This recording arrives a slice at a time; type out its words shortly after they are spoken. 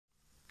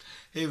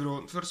Hey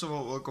everyone, first of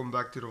all, welcome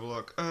back to the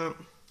vlog.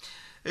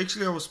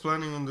 Actually, I was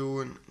planning on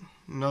doing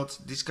not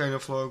this kind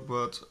of vlog,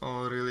 but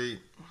really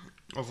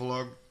a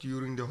vlog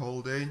during the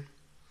whole day.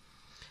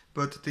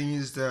 But the thing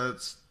is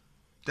that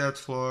that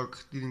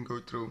vlog didn't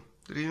go through.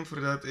 The reason for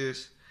that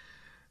is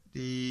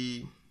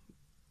the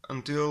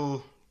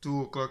until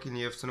 2 o'clock in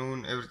the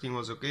afternoon, everything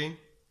was okay.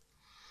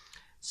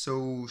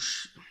 So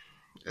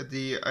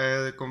I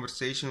had a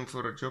conversation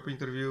for a job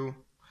interview,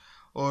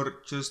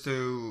 or just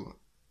to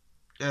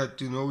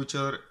know each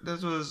other.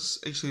 That was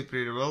actually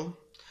pretty well.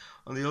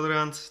 On the other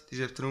hand,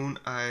 this afternoon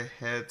I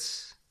had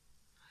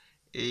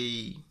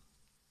a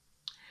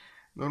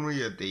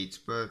normally a date,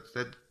 but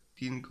that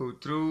didn't go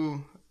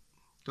through.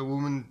 The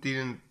woman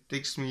didn't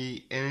text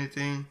me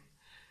anything.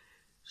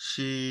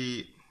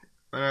 She,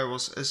 when I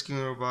was asking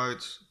her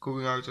about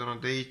going out on a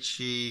date,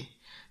 she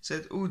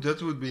said, "Oh,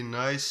 that would be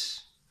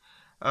nice.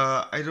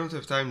 I don't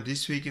have time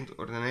this weekend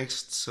or the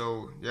next,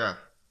 so yeah."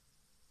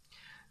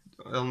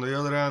 On the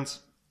other hand,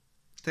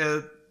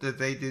 that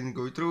date didn't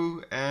go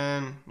through,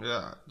 and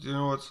yeah, you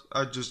know what?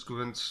 I just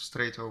went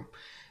straight home.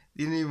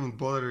 Didn't even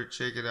bother to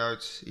check it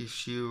out if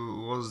she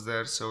was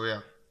there. So yeah,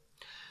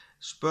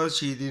 but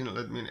she didn't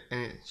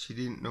she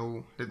didn't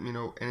know let me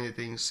know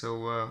anything.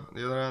 So on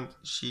the other hand,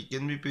 she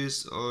can be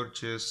pissed or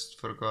just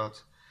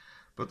forgot.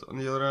 But on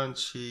the other hand,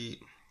 the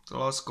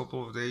last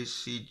couple of days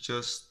she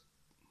just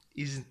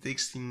isn't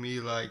texting me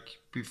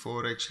like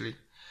before actually.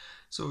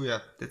 So yeah,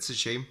 that's a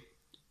shame.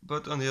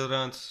 But on the other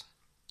hand,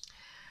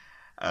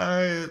 I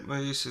had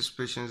my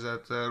suspicions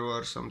that there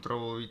were some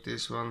trouble with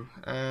this one,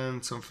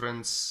 and some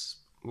friends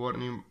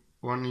warned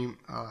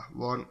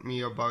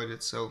me about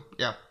it. So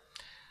yeah,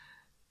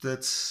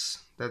 that's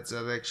that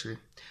actually.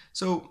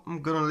 So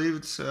I'm gonna leave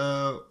it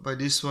by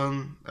this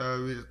one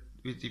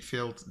with the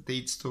failed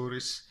date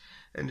stories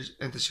and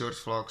the short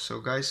vlog. So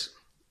guys,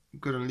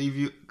 I'm gonna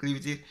leave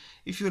it here.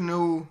 If you're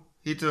new,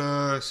 hit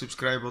the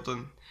subscribe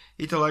button,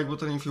 hit the like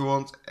button if you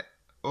want,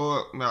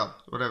 or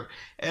well whatever,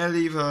 and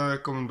leave a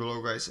comment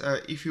below, guys.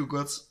 If you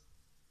got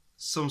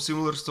some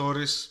similar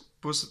stories,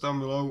 post it down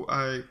below.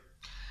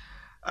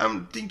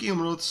 I'm thinking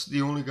I'm not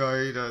the only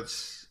guy that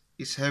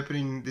is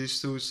happening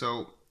this to,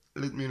 so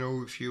let me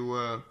know if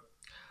you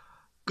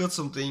got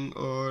something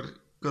or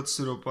got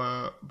stood up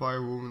by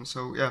a woman.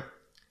 So yeah,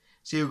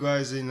 see you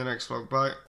guys in the next vlog. Bye.